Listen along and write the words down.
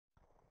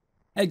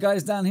Hey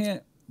guys, Dan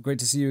here. Great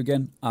to see you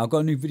again. I've got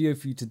a new video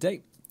for you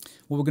today.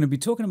 What we're going to be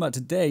talking about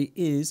today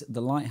is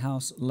the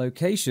Lighthouse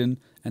location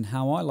and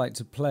how I like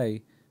to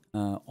play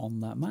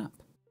on that map.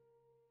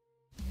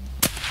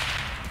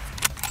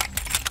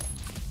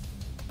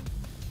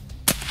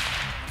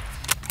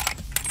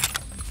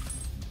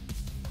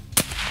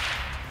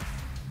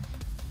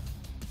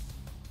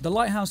 The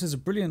Lighthouse is a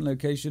brilliant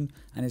location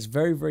and it's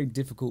very, very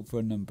difficult for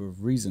a number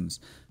of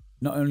reasons.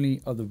 Not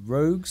only are the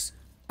rogues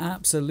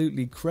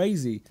absolutely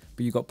crazy,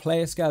 but you've got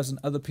player scouts and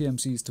other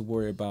PMCs to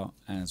worry about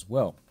as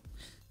well.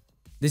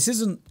 This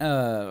isn't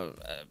the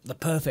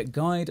perfect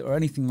guide or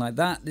anything like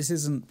that. This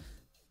isn't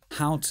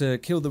how to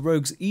kill the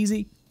rogues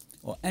easy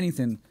or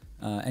anything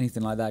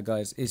like that,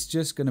 guys. It's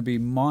just going to be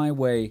my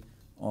way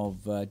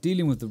of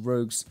dealing with the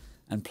rogues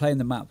and playing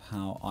the map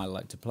how I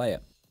like to play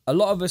it. A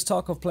lot of us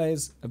Tarkov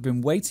players have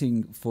been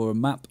waiting for a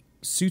map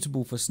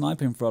suitable for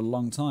sniping for a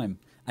long time.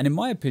 And in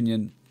my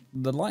opinion,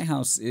 the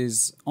Lighthouse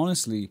is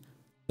honestly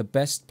the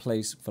best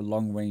place for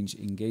long-range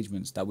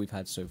engagements that we've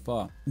had so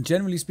far.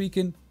 Generally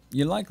speaking,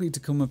 you're likely to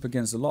come up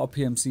against a lot of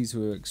PMCs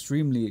who are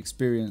extremely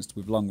experienced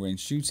with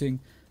long-range shooting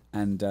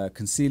and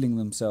concealing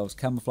themselves,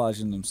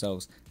 camouflaging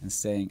themselves, and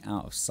staying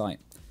out of sight.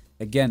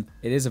 Again,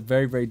 it is a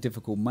very, very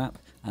difficult map,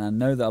 and I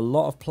know that a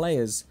lot of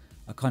players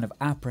are kind of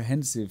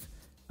apprehensive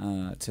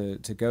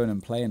to going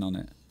and playing on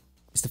it.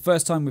 It's the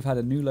first time we've had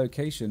a new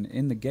location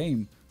in the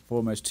game for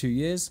almost 2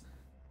 years,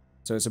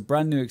 so it's a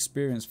brand new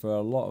experience for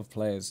a lot of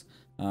players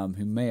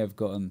who may have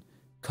gotten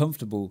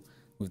comfortable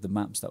with the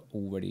maps that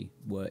already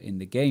were in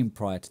the game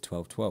prior to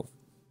 12.12.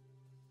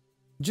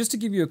 Just to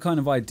give you a kind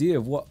of idea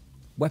of what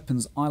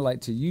weapons I like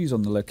to use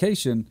on the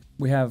location,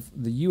 we have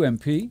the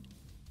UMP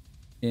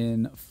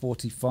in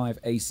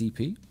 45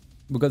 ACP.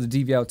 We've got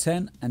the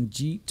DVL-10 and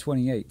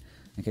G28.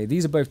 Okay,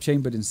 these are both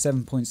chambered in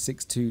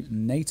 7.62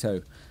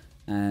 NATO,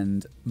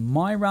 and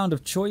my round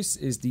of choice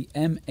is the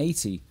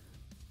M80,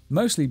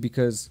 mostly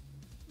because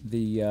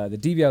the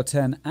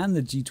DVL-10 and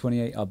the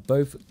G28 are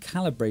both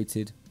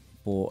calibrated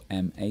for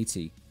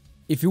M80.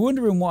 If you're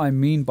wondering what I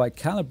mean by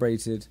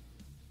calibrated,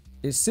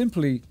 it's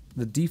simply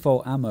the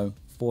default ammo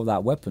for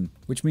that weapon,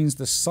 which means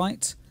the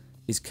sight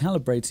is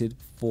calibrated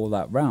for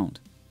that round,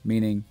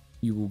 meaning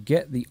you will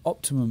get the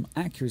optimum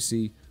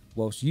accuracy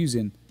whilst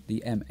using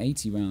the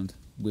M80 round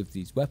with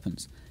these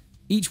weapons.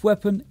 Each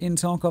weapon in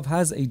Tarkov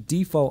has a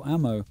default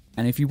ammo,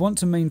 and if you want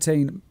to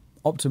maintain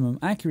optimum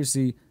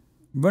accuracy,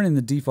 running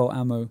the default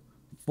ammo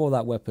for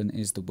that weapon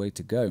is the way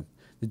to go.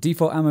 The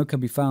default ammo can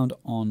be found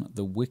on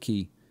the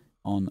wiki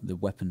on the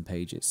weapon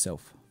page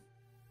itself.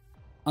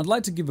 I'd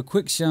like to give a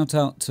quick shout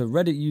out to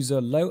Reddit user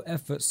Low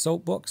Effort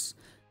Saltbox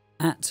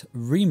at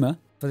Rema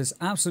for this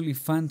absolutely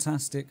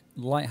fantastic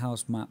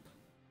Lighthouse map,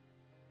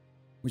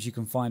 which you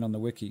can find on the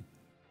wiki.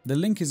 The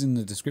link is in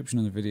the description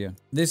of the video.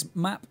 This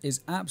map is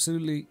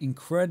absolutely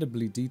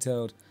incredibly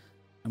detailed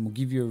and will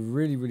give you a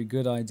really, really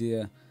good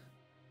idea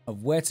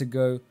of where to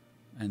go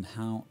and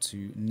how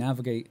to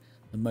navigate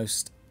the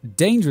most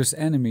dangerous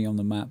enemy on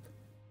the map,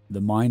 the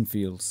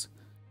minefields.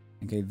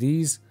 Okay,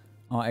 these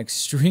are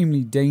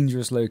extremely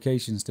dangerous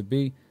locations to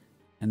be,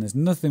 and there's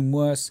nothing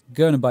worse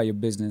going about your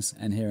business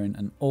and hearing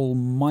an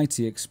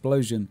almighty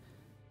explosion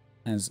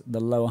as the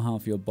lower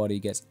half of your body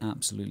gets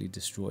absolutely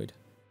destroyed.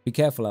 Be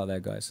careful out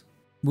there, guys.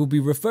 We'll be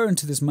referring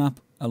to this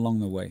map along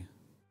the way.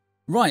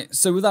 Right,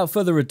 so without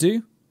further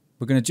ado,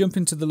 we're going to jump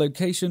into the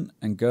location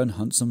and go and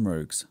hunt some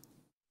rogues.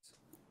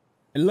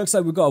 It looks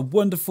like we've got a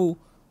wonderful,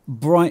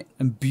 bright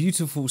and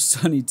beautiful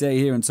sunny day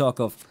here in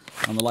Tarkov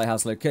on the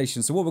Lighthouse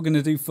location. So what we're going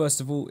to do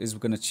first of all is we're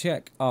going to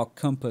check our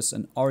compass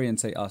and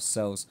orientate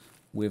ourselves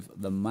with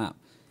the map.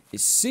 It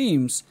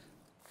seems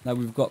that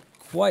we've got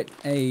quite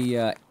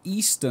a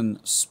eastern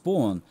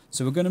spawn,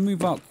 so we're going to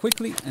move out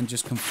quickly and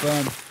just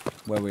confirm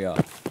where we are.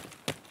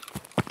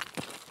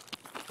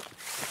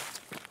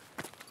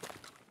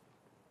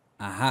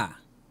 Aha!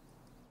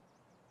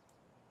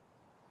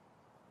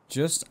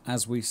 Just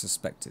as we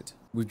suspected.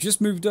 We've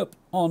just moved up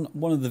on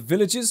one of the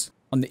villages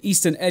on the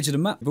eastern edge of the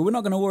map, but we're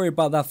not going to worry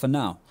about that for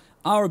now.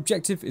 Our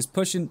objective is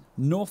pushing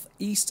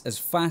northeast as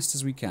fast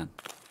as we can.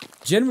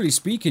 Generally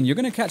speaking, you're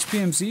going to catch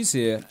PMCs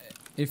here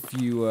if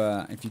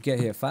you get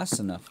here fast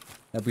enough.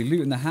 They'll be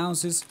looting the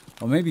houses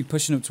or maybe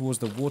pushing up towards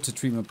the water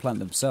treatment plant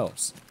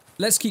themselves.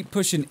 Let's keep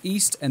pushing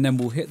east and then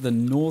we'll hit the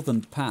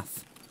northern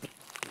path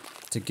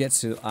to get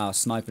to our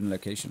sniping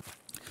location.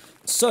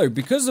 So,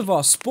 because of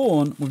our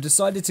spawn, we've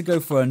decided to go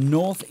for a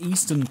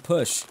northeastern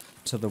push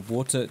to the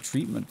water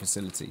treatment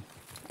facility.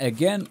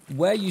 Again,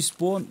 where you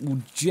spawn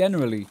will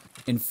generally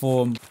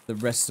inform the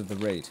rest of the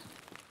raid.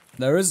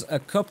 There is a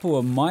couple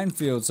of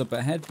minefields up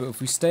ahead, but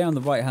if we stay on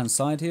the right hand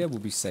side here, we'll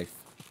be safe.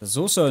 There's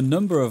also a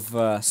number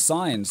of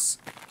signs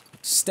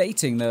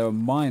stating there are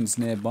mines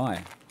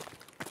nearby,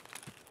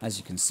 as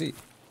you can see.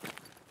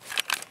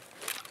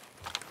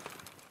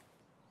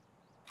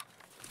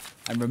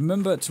 And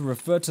remember to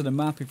refer to the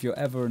map if you're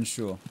ever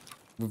unsure.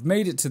 We've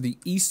made it to the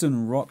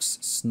Eastern Rocks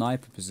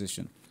sniper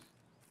position.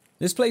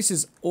 This place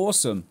is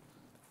awesome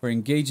for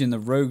engaging the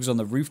rogues on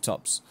the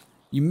rooftops.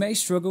 You may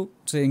struggle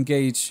to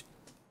engage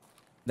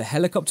the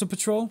helicopter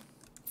patrol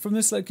from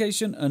this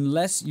location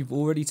unless you've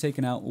already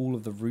taken out all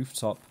of the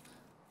rooftop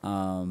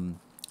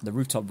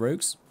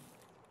rogues.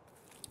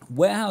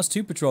 Warehouse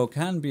 2 patrol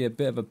can be a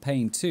bit of a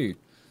pain too,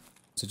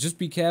 so just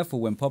be careful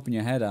when popping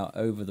your head out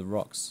over the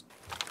rocks.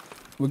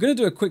 We're going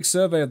to do a quick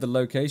survey of the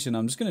location.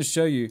 I'm just going to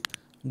show you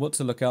what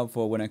to look out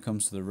for when it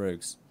comes to the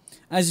rogues.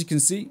 As you can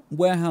see,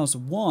 Warehouse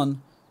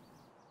 1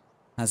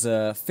 has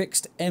a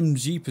fixed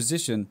MG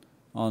position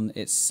on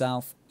its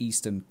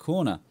southeastern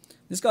corner.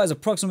 This guy is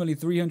approximately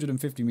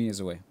 350 meters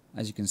away,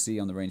 as you can see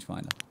on the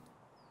rangefinder.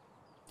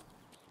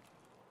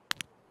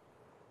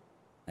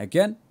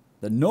 Again,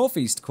 the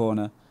northeast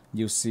corner,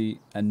 you'll see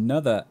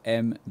another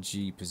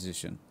MG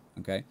position.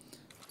 Okay,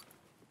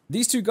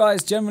 these two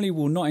guys generally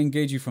will not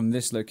engage you from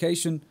this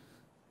location,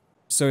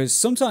 so it's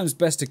sometimes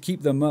best to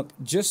keep them up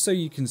just so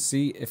you can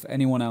see if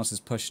anyone else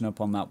is pushing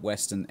up on that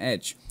western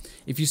edge.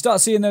 If you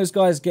start seeing those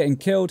guys getting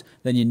killed,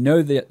 then you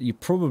know that you're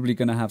probably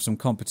going to have some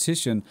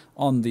competition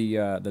on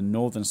the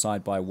northern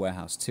side by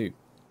Warehouse 2.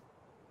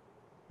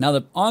 Now,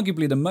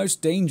 arguably the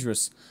most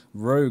dangerous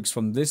rogues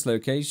from this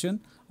location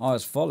are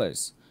as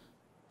follows.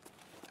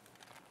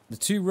 The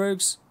two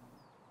rogues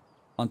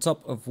on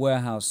top of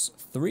Warehouse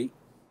 3,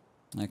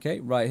 okay,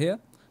 right here.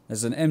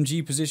 There's an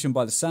MG position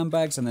by the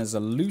sandbags, and there's a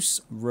loose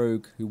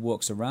rogue who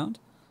walks around.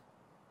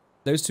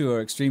 Those two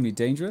are extremely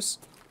dangerous.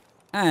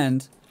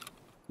 And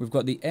we've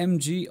got the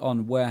MG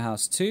on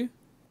Warehouse 2,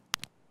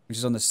 which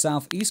is on the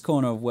southeast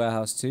corner of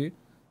Warehouse 2.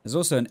 There's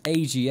also an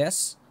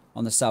AGS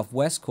on the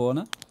southwest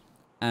corner.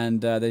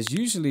 And there's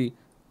usually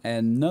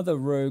another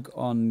rogue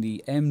on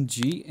the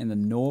MG in the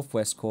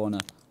northwest corner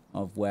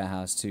of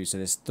Warehouse 2. So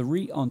there's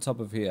 3 on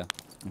top of here.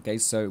 Okay,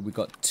 so we've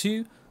got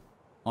 2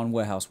 on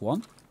Warehouse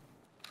 1.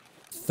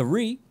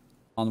 3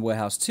 on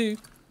Warehouse 2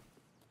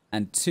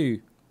 and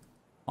 2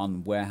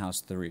 on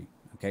Warehouse 3.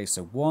 Okay,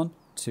 so 1,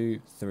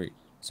 2, 3.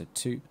 So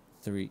 2,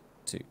 3,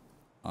 2.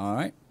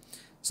 Alright.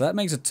 So that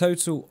makes a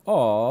total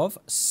of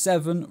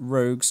 7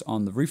 rogues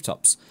on the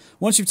rooftops.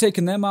 Once you've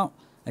taken them out,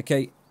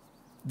 okay,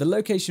 the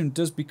location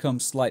does become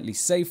slightly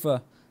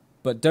safer,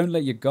 but don't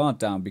let your guard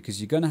down because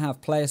you're going to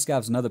have player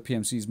scavs and other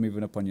PMCs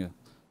moving up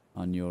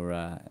on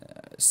your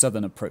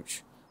southern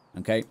approach.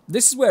 Okay,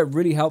 this is where it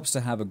really helps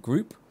to have a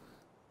group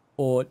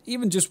or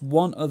even just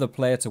one other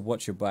player to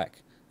watch your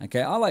back.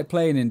 Okay, I like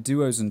playing in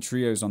duos and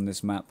trios on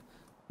this map,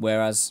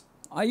 whereas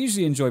I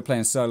usually enjoy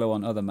playing solo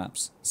on other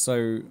maps.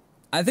 So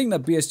I think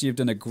that BSG have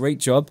done a great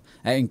job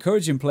at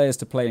encouraging players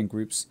to play in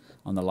groups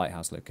on the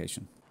Lighthouse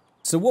location.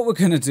 So what we're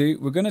going to do,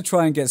 we're going to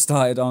try and get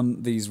started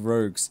on these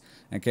rogues.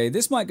 Okay,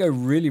 this might go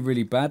really,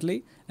 really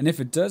badly, and if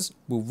it does,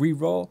 we'll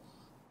re-roll,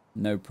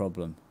 no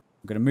problem.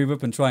 I'm going to move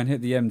up and try and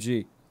hit the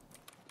MG.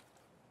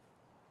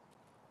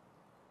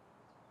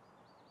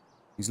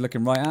 He's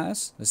looking right at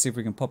us. Let's see if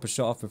we can pop a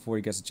shot off before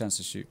he gets a chance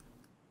to shoot.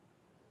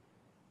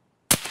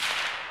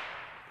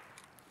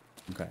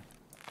 Okay.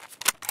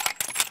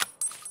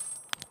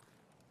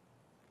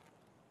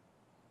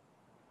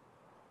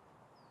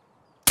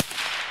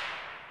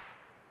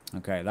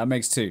 Okay, that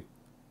makes 2.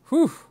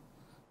 Whew.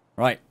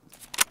 Right.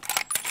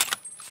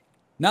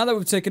 Now that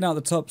we've taken out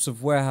the tops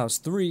of Warehouse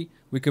 3,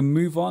 we can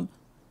move on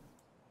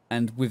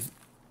and with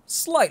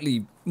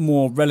slightly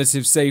more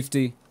relative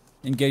safety,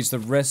 engage the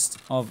rest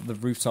of the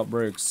rooftop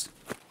rogues.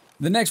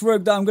 The next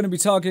rogue that I'm going to be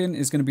targeting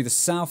is going to be the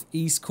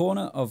southeast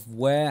corner of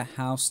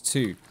Warehouse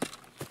 2.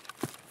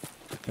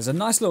 There's a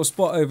nice little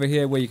spot over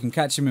here where you can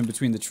catch him in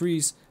between the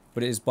trees,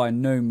 but it is by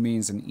no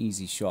means an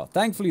easy shot.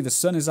 Thankfully, the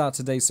sun is out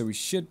today, so we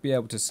should be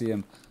able to see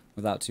him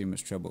without too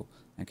much trouble.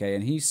 Okay,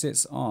 and he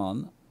sits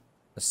on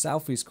the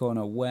southeast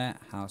corner,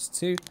 Warehouse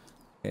 2.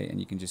 Okay,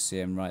 and you can just see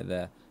him right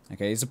there.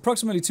 Okay, he's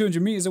approximately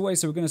 200 meters away,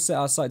 so we're going to set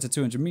our sight to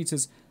 200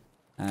 meters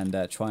and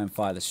try and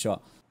fire the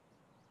shot.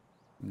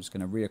 I'm just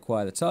going to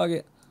reacquire the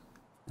target,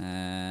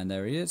 and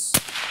there he is.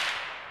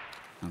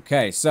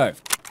 Okay, so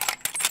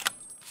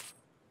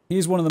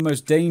he's one of the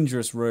most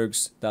dangerous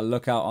rogues that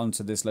look out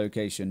onto this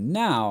location.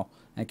 Now,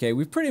 okay,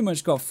 we've pretty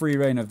much got free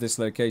reign of this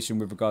location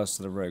with regards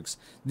to the rogues.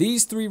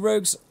 These 3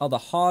 rogues are the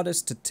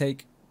hardest to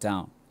take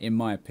down, in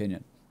my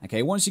opinion.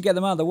 Okay, once you get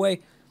them out of the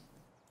way,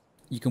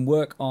 you can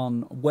work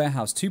on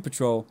Warehouse 2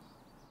 patrol,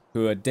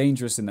 who are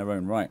dangerous in their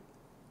own right.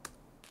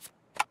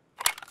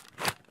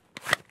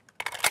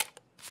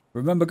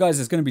 Remember, guys,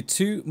 there's going to be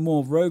 2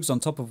 more rogues on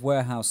top of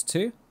Warehouse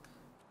 2.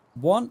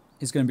 One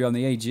is going to be on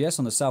the AGS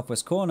on the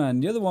southwest corner,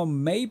 and the other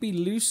one may be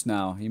loose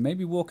now. He may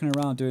be walking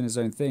around doing his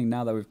own thing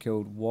now that we've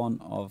killed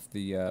one of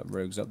the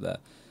rogues up there.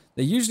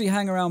 They usually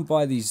hang around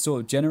by these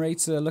sort of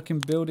generator-looking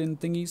building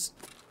thingies,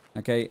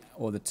 okay,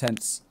 or the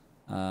tents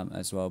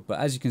as well. But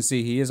as you can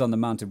see, he is on the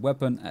mounted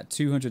weapon at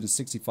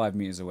 265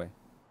 meters away.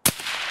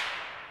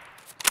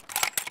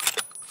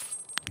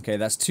 Okay,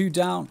 that's 2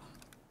 down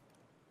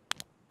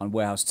on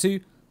Warehouse 2.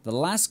 The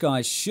last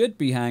guy should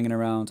be hanging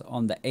around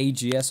on the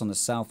AGS on the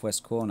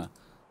southwest corner.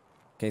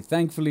 Okay,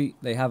 thankfully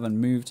they haven't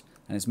moved,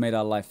 and it's made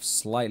our life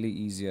slightly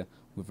easier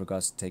with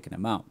regards to taking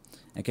them out.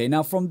 Okay,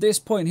 now from this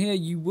point here,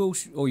 you will,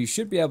 or you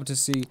should be able to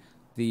see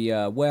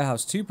the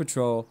Warehouse 2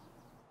 patrol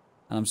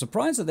And I'm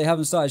surprised that they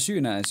haven't started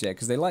shooting at us yet,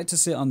 because they like to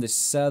sit on this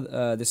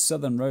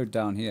southern road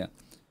down here.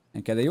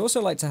 Okay, they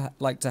also like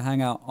to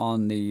hang out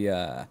on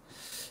the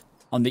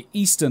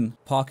eastern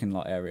parking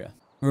lot area.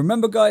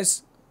 Remember,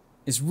 guys,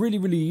 it's really,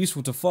 really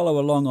useful to follow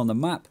along on the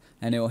map,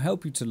 and it will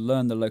help you to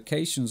learn the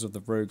locations of the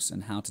rogues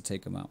and how to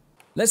take them out.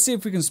 Let's see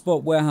if we can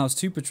spot Warehouse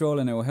 2 patrol,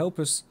 and it will help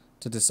us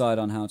to decide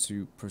on how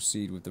to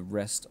proceed with the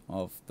rest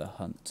of the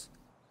hunt.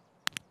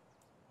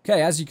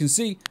 Okay, as you can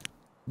see,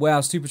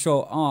 Warehouse 2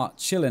 patrol are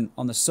chilling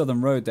on the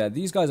southern road there.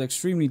 These guys are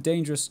extremely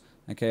dangerous,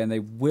 okay, and they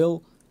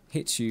will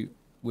hit you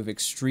with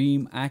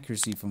extreme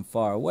accuracy from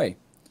far away.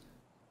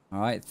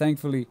 Alright,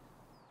 thankfully,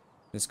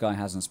 this guy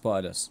hasn't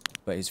spotted us,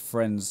 but his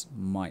friends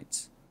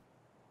might.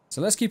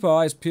 So let's keep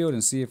our eyes peeled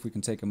and see if we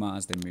can take them out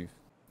as they move.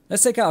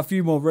 Let's take out a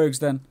few more rogues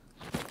then,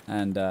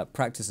 and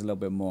practice a little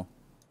bit more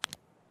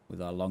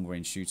with our long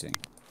range shooting.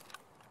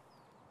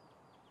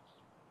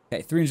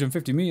 Okay,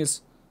 350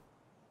 meters.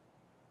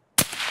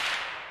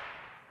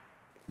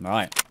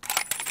 Alright.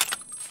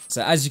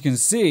 So as you can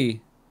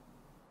see,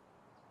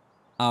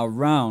 our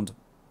round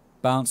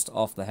bounced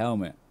off the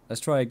helmet.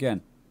 Let's try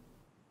again.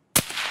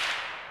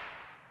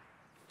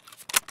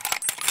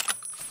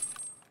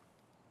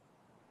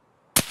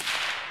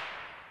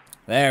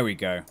 There we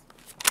go.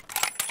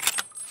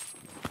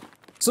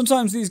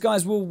 Sometimes these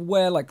guys will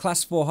wear like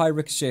class 4 high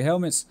ricochet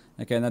helmets.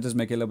 Okay, and that does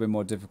make it a little bit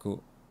more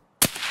difficult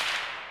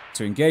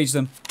to engage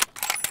them.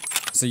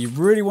 So you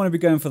really want to be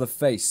going for the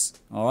face.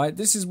 Alright,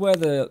 this is where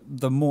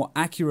the more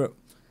accurate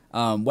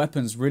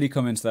weapons really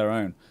come into their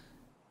own.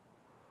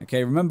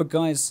 Okay, remember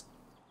guys,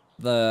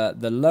 the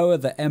lower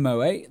the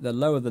MOA, the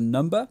lower the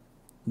number,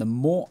 the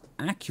more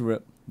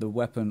accurate the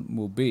weapon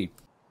will be.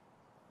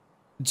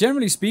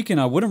 Generally speaking,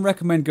 I wouldn't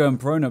recommend going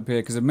prone up here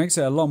because it makes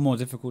it a lot more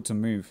difficult to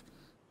move.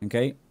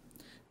 Okay,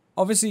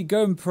 obviously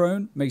going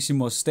prone makes you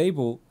more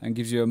stable and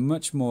gives you a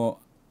much more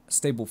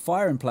stable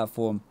firing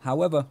platform.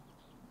 However,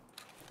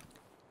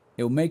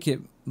 it will make it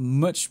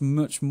much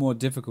more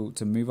difficult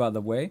to move out of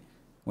the way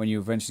when you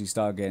eventually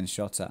start getting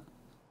shot at.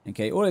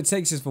 Okay, all it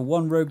takes is for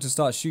one rogue to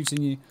start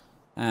shooting you,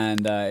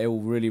 and it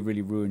will really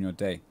ruin your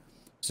day.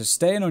 So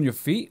staying on your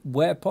feet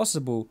where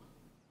possible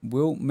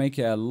will make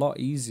it a lot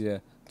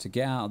easier to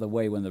get out of the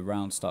way when the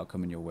rounds start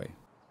coming your way.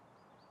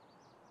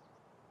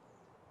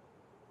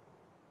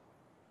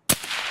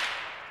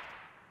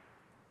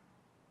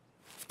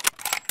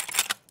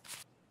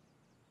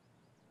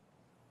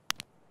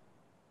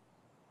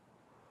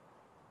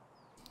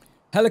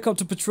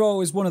 Helicopter patrol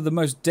is one of the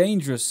most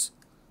dangerous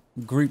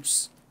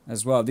groups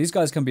as well. These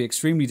guys can be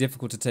extremely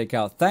difficult to take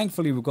out.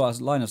 Thankfully, we've got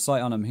a line of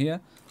sight on them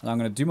here, and I'm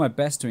going to do my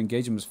best to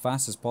engage them as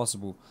fast as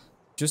possible,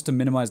 just to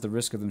minimize the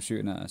risk of them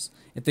shooting at us.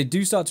 If they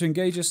do start to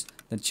engage us,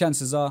 then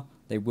chances are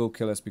they will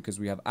kill us because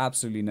we have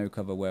absolutely no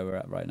cover where we're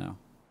at right now.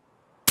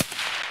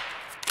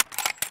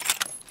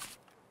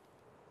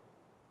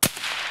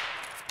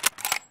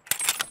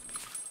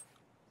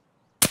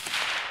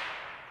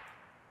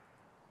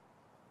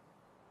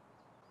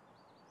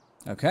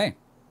 Okay.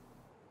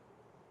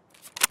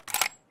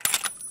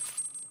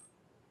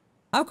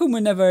 How come we're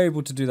never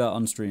able to do that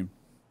on stream?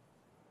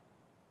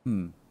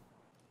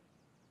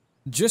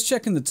 Just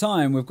checking the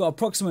time, we've got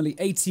approximately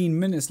 18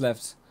 minutes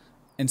left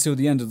until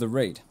the end of the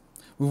raid.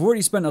 We've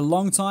already spent a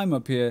long time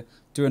up here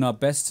doing our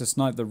best to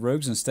snipe the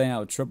rogues and stay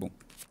out of trouble.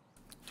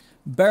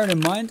 Bearing in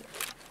mind,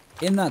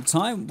 in that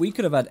time, we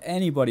could have had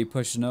anybody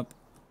pushing up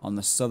on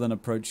the southern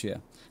approach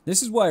here.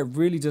 This is why it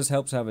really does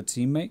help to have a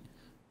teammate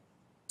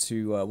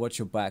to watch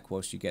your back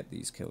whilst you get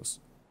these kills.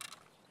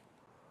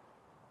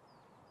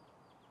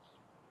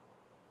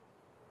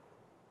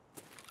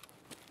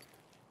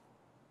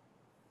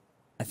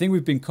 I think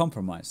we've been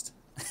compromised.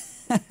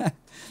 I'm going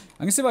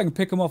to see if I can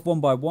pick them off one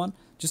by one,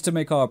 just to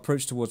make our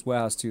approach towards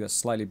Warehouse 2 that's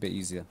slightly bit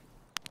easier.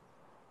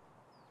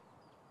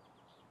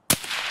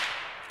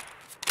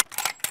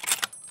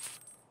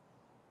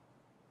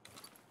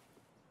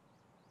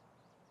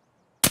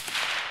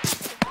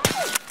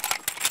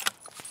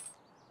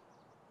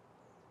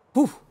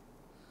 Whew.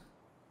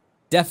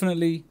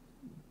 Definitely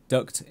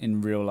ducked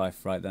in real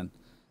life right then.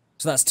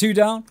 So that's 2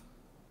 down,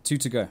 2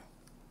 to go.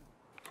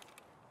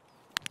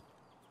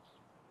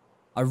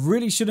 I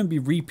really shouldn't be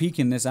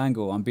re-peeking this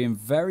angle. I'm being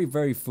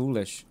very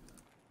foolish.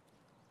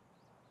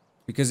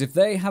 Because if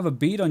they have a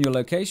bead on your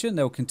location,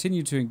 they'll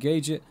continue to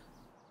engage it.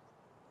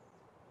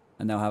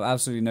 And they'll have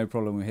absolutely no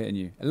problem with hitting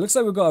you. It looks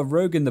like we've got a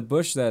rogue in the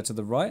bush there to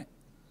the right.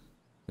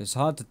 It's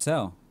hard to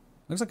tell.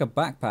 Looks like a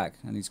backpack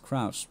and he's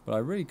crouched. But I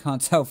really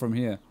can't tell from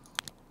here.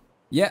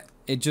 Yeah,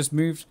 it just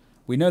moved.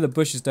 We know the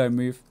bushes don't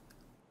move.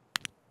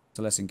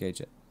 So let's engage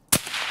it.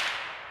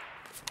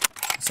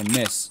 It's a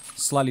miss.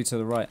 Slightly to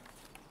the right.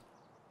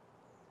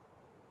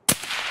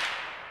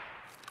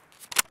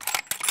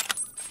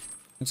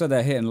 Looks like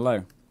they're hitting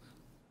low.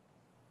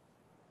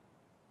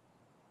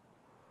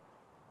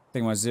 I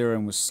think my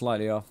zeroing was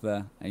slightly off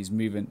there. And he's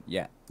moving.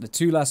 Yeah, the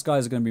 2 last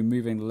guys are going to be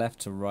moving left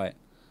to right.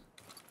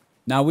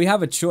 Now we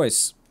have a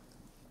choice.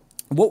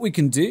 What we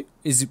can do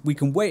is we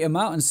can wait them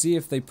out and see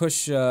if they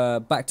push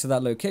back to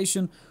that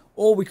location.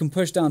 Or we can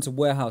push down to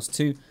Warehouse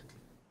 2.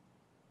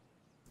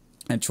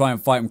 and try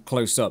and fight them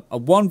close up. A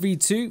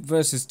 1v2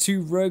 versus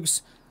 2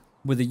 rogues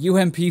with a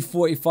UMP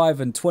 45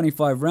 and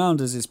 25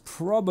 rounders is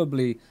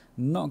probably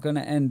not going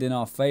to end in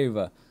our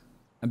favor.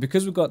 And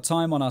because we've got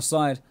time on our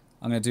side,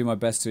 I'm going to do my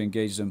best to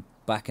engage them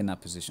back in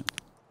that position.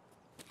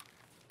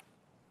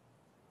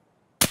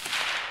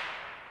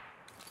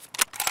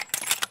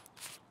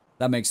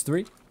 That makes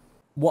 3.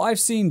 What I've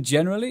seen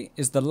generally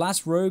is the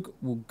last rogue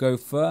will go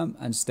firm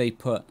and stay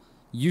put,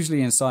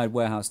 usually inside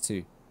warehouse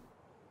 2.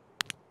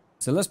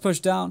 So let's push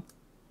down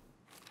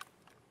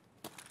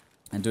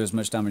and do as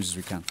much damage as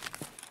we can.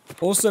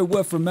 Also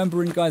worth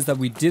remembering, guys, that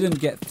we didn't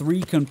get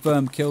 3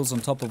 confirmed kills on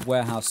top of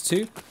warehouse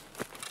 2.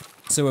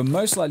 So we're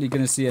most likely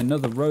going to see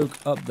another rogue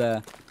up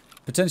there,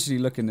 potentially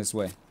looking this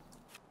way.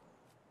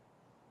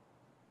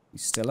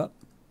 He's still up.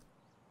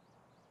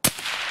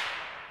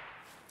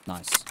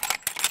 Nice.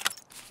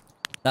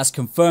 That's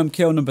confirmed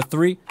kill number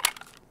 3.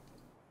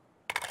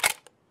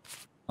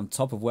 On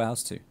top of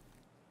warehouse 2.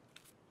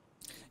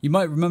 You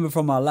might remember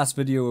from our last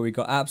video where we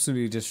got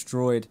absolutely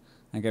destroyed.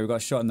 Okay, we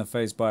got shot in the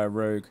face by a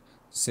rogue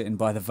sitting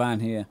by the van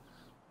here.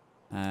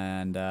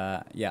 And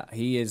yeah,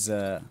 he's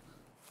a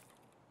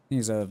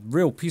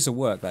real piece of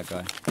work, that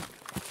guy.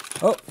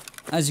 Oh,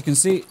 as you can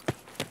see,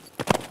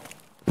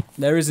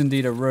 there is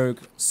indeed a rogue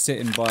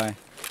sitting by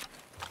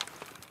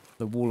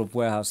the wall of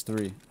warehouse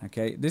 3.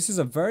 Okay, this is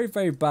a very,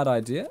 very bad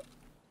idea.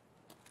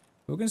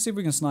 We're going to see if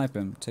we can snipe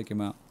him, take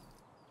him out.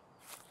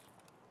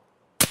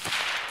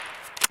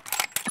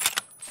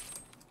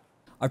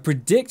 I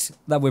predict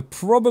that we're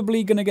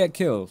probably going to get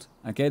killed.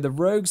 Okay, the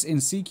rogues in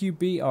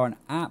CQB are an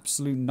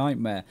absolute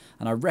nightmare,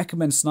 and I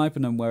recommend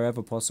sniping them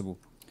wherever possible.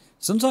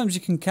 Sometimes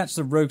you can catch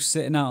the rogues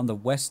sitting out on the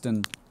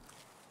western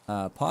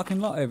parking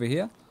lot over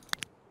here,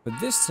 but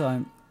this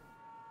time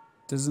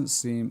doesn't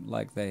seem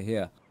like they're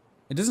here.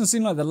 It doesn't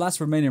seem like the last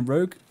remaining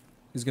rogue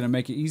is going to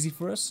make it easy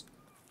for us.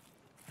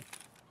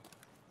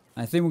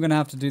 I think we're going to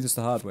have to do this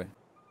the hard way.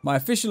 My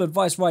official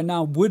advice right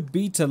now would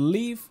be to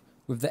leave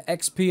with the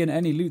XP and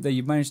any loot that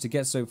you've managed to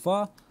get so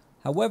far.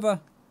 However,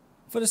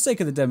 for the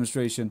sake of the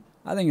demonstration,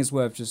 I think it's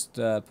worth just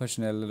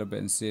pushing it a little bit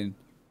and seeing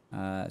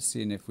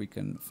if we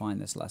can find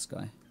this last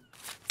guy.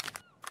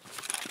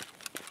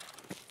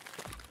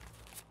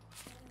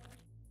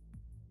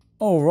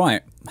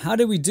 Alright, how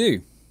did we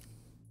do?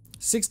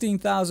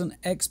 16,000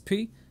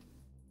 XP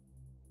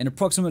in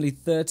approximately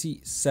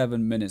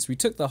 37 minutes. We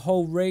took the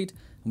whole raid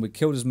and we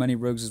killed as many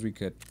rogues as we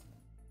could.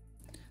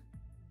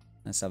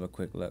 Let's have a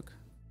quick look.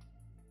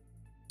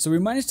 So we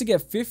managed to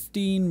get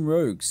 15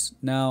 rogues.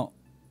 Now,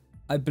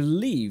 I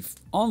believe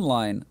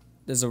online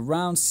there's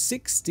around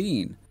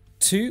 16.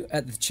 2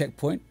 at the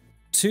checkpoint,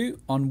 2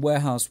 on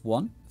warehouse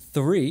 1,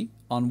 3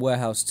 on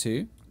warehouse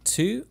 2,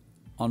 2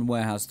 on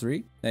warehouse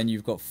 3. Then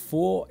you've got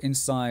 4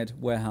 inside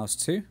warehouse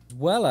 2, as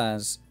well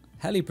as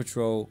heli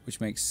patrol,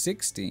 which makes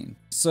 16.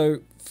 So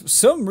for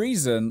some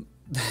reason,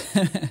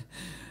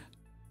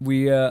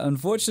 we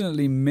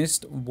unfortunately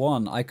missed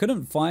 1. I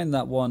couldn't find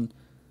that one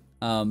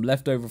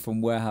left over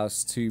from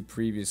warehouse 2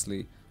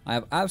 previously. I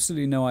have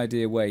absolutely no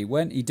idea where he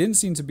went. He didn't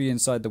seem to be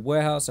inside the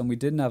warehouse, and we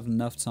didn't have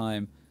enough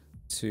time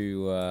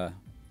to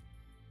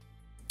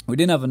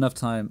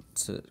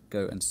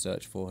go and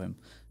search for him.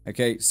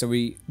 Okay, so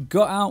we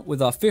got out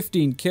with our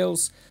 15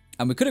 kills,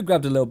 and we could have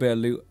grabbed a little bit of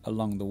loot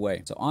along the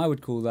way. So I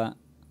would call that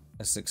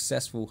a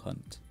successful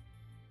hunt.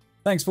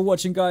 Thanks for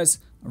watching, guys.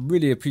 I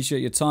really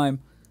appreciate your time.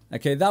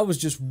 Okay, that was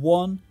just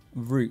one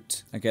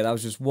route. Okay, that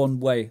was just one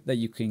way that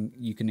you can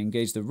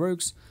engage the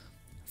rogues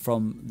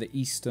from the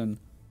Eastern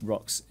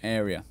Rocks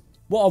area.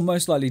 What I'll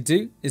most likely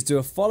do is do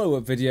a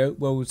follow-up video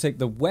where we'll take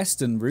the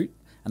western route,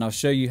 and I'll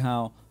show you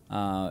how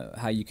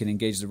you can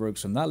engage the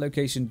rogues from that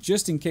location,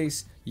 just in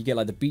case you get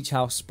like the beach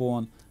house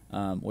spawn,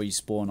 or you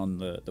spawn on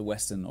the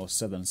western or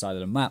southern side of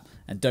the map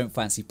and don't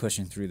fancy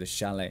pushing through the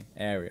chalet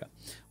area.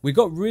 We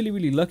got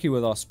really lucky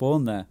with our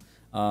spawn there.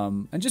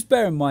 And just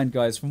bear in mind,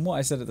 guys, from what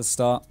I said at the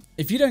start,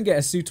 if you don't get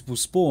a suitable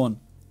spawn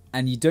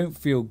and you don't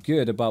feel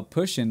good about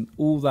pushing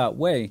all that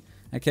way,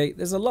 okay,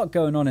 there's a lot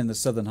going on in the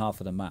southern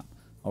half of the map.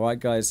 Alright,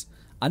 guys,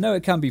 I know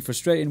it can be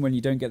frustrating when you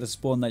don't get the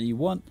spawn that you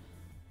want,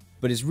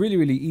 but it's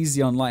really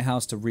easy on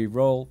Lighthouse to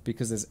re-roll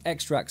because there's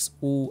extracts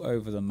all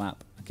over the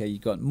map. Okay,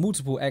 you've got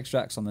multiple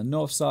extracts on the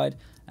north side,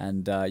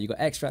 and you've got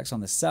extracts on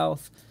the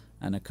south,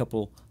 and a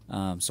couple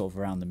sort of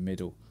around the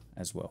middle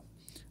as well.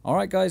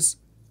 Alright, guys,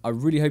 I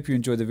really hope you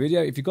enjoyed the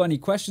video. If you've got any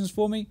questions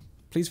for me,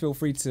 please feel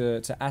free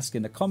to ask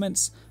in the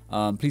comments.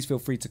 Please feel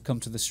free to come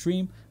to the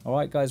stream.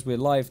 Alright, guys, we're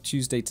live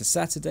Tuesday to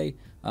Saturday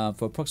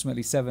for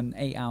approximately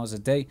 7-8 hours a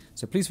day.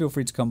 So please feel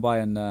free to come by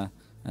and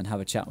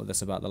have a chat with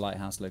us about the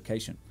Lighthouse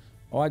location.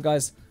 Alright,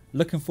 guys,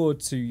 looking forward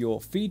to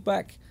your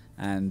feedback.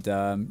 And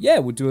yeah,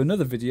 we'll do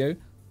another video,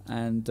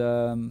 and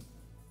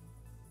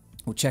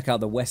we'll check out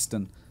the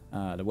western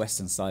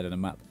side of the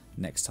map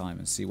next time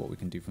and see what we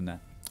can do from there.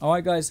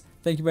 Alright, guys,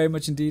 thank you very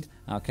much indeed.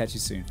 I'll catch you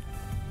soon.